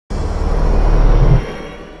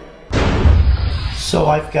So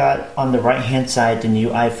I've got on the right hand side the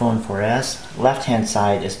new iPhone 4S, left hand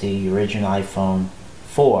side is the original iPhone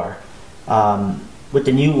 4. With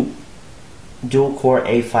the new dual core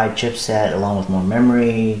A5 chipset along with more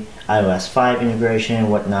memory, iOS 5 integration and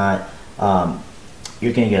whatnot,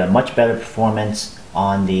 you're going to get a much better performance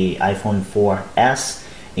on the iPhone 4S,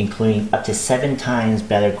 including up to 7 times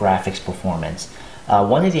better graphics performance.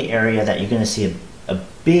 One of the areas that you're going to see a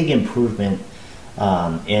big improvement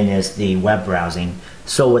in is the web browsing.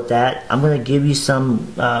 So with that, I'm going to give you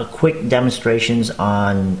some quick demonstrations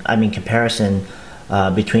on, comparison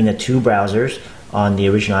between the two browsers on the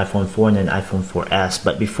original iPhone 4 and then iPhone 4S.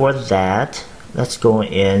 But before that, let's go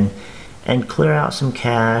in and clear out some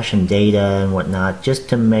cache and data and whatnot just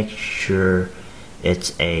to make sure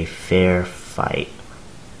it's a fair fight.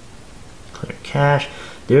 Clear cache.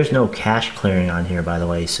 There's no cache clearing on here, by the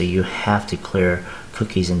way, so you have to clear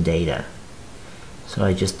cookies and data. So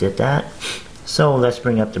I just did that. So let's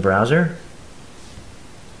bring up the browser.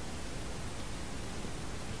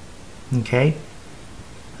 Okay.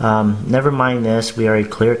 Never mind this, we already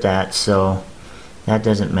cleared that, so that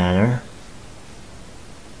doesn't matter.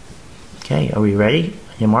 Okay, are we ready?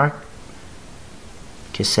 On your mark,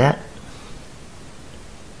 cassette,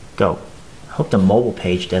 go. I hope the mobile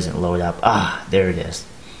page doesn't load up. Ah, there it is.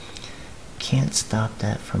 Can't stop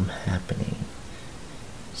that from happening.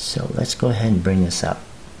 So let's go ahead and bring this up.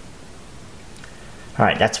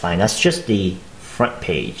 Alright, that's fine. That's just the front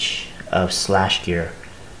page of SlashGear.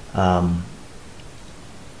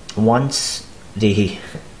 Once the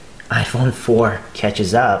iPhone 4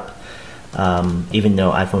 catches up, even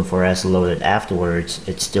though iPhone 4S loaded afterwards,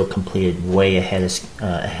 it's still completed way ahead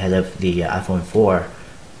of the iPhone 4.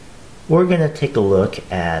 We're going to take a look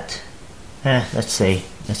at, let's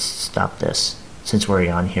stop this since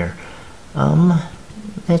we're on here.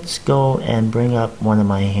 Let's go and bring up one of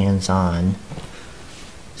my hands-on.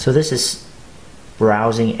 So this is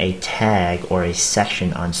browsing a tag or a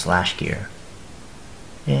section on SlashGear.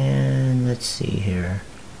 And let's see here.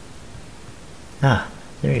 Ah,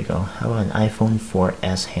 there you go. How about an iPhone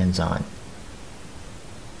 4S hands-on?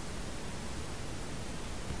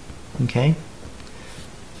 Okay.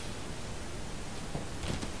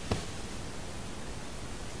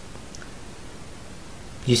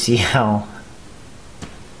 You see how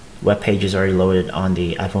web page is already loaded on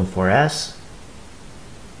the iPhone 4S,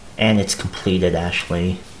 and it's completed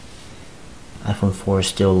actually. iPhone 4 is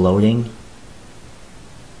still loading.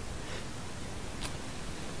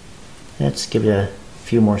 Let's give it a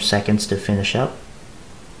few more seconds to finish up.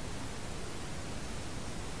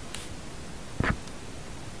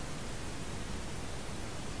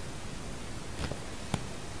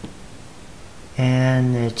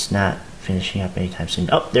 And it's not finishing up anytime soon.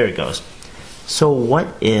 Oh, there it goes. So what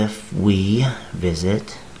if we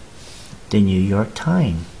visit the New York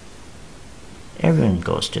Times? Everyone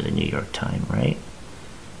goes to the New York Times, right?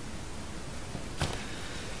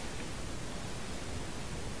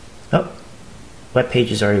 Oh, web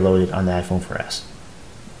page is already loaded on the iPhone 4S.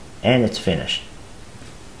 And it's finished.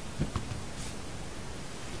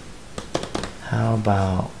 How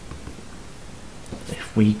about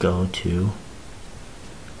if we go to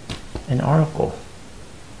an article?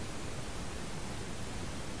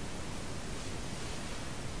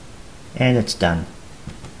 And it's done.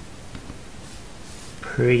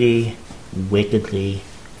 Pretty wickedly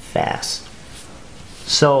fast.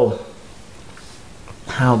 So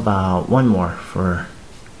how about one more for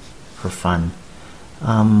fun?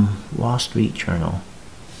 Wall Street Journal.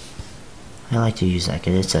 I like to use that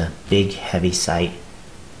because it's a big heavy site.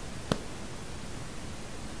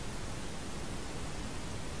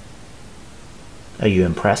 Are you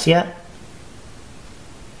impressed yet?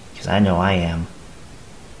 Because I know I am.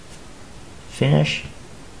 Finish.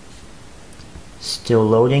 Still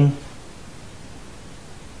loading.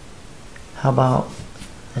 How about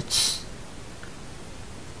let's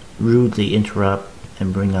rudely interrupt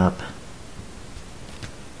and bring up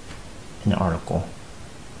an article.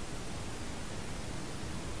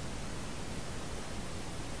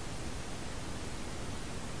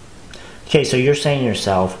 Okay, so you're saying to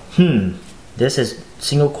yourself, this is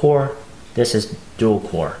single core, this is dual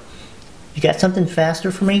core. You got something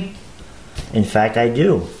faster for me? In fact, I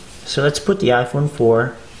do. So let's put the iPhone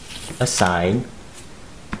 4 aside.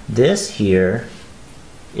 This here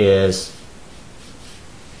is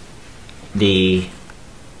the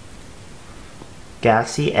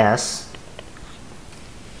Galaxy S2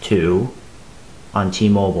 on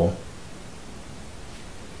T-Mobile,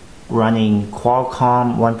 running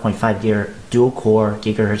Qualcomm 1.5 dual core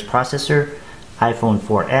gigahertz processor, iPhone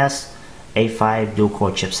 4S, A5 dual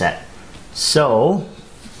core chipset. So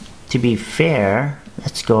to be fair,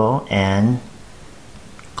 let's go and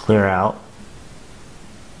clear out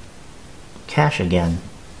cache again.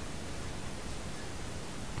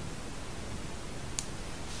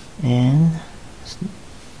 And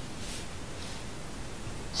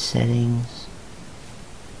settings.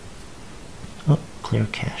 Oh, clear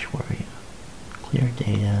cache, where are you? Clear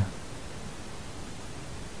data.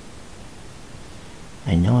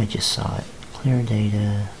 I know I just saw it. Clear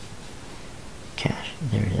data. Cache.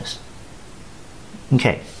 There it is.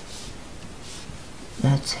 Okay.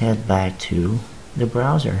 Let's head back to the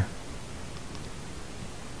browser.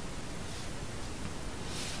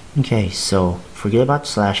 Okay, so forget about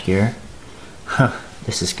slash gear.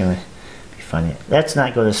 This is gonna be funny. Let's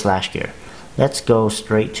not go to slash gear. Let's go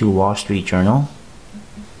straight to Wall Street Journal,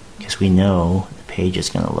 because we know the page is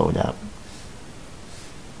gonna load up.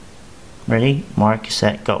 Ready? Mark,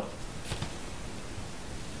 set, go.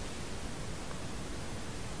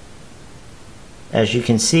 As you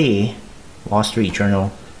can see, Wall Street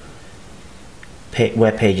Journal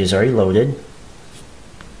web page is already loaded.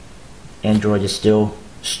 Android is still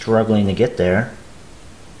struggling to get there,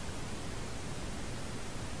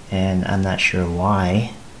 and I'm not sure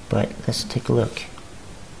why, but let's take a look.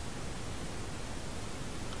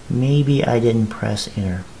 Maybe I didn't press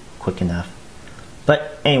enter quick enough.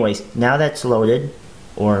 But anyways, now that's loaded,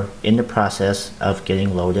 or in the process of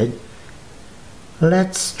getting loaded,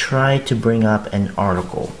 let's try to bring up an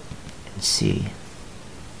article and see.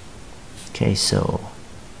 Okay, so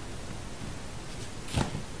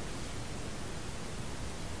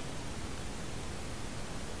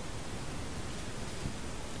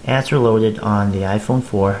ads are loaded on the iPhone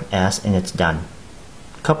 4S and it's done.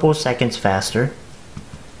 A couple of seconds faster.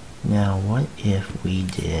 Now what if we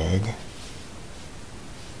did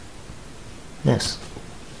this?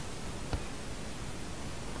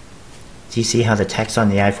 Do you see how the text on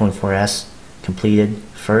the iPhone 4S completed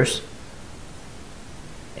first?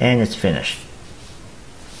 And it's finished.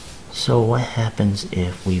 So what happens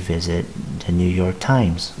if we visit the New York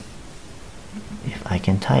Times? If I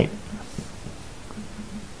can type.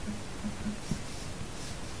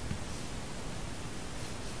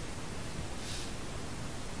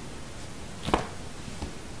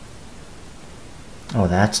 Oh,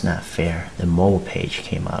 that's not fair. The mobile page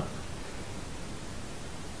came up.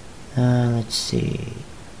 Let's see.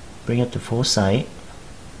 Bring up the full site.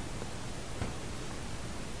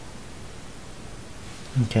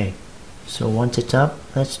 Okay, so once it's up,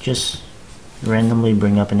 let's just randomly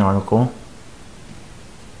bring up an article.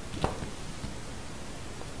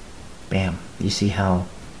 Bam. You see how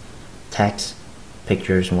text,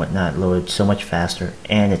 pictures, and whatnot load so much faster,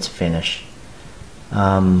 and it's finished.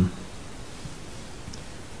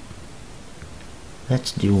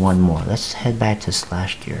 Let's do one more. Let's head back to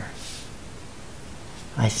slash gear.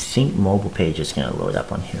 I think mobile page is going to load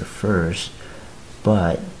up on here first,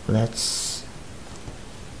 but let's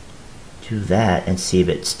do that and see if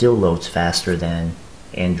it still loads faster than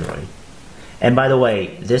Android. And by the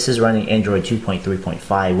way, this is running Android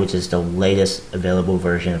 2.3.5, which is the latest available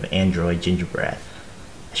version of Android Gingerbread.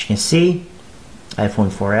 As you can see, iPhone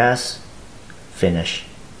 4S, finish.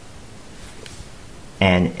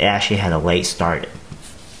 And it actually had a late start.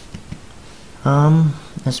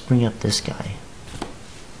 Let's bring up this guy.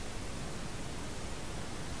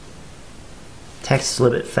 Text is a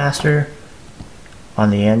little bit faster on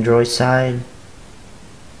the Android side,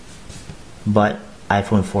 but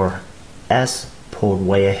iPhone 4S pulled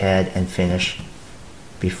way ahead and finished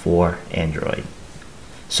before Android.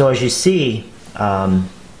 So as you see,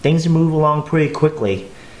 things move along pretty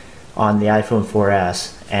quickly on the iPhone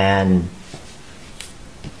 4S, and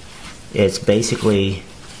it's basically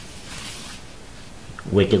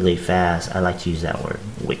wickedly fast. I like to use that word,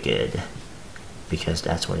 wicked, because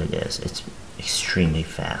that's what it is. It's extremely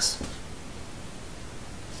fast.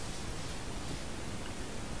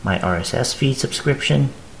 My RSS feed subscription,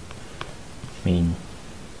 I mean,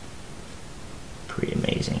 pretty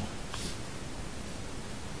amazing.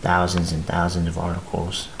 Thousands and thousands of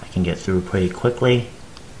articles I can get through pretty quickly.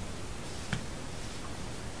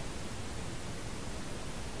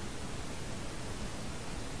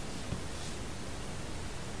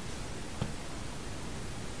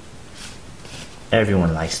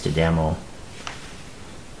 Everyone likes to demo.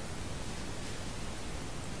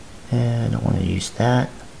 And I don't want to use that.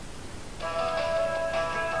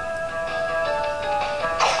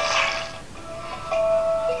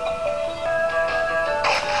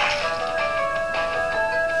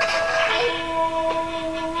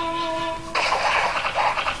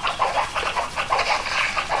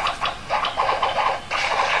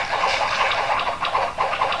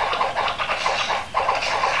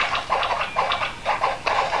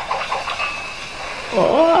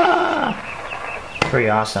 Pretty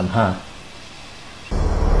awesome, huh?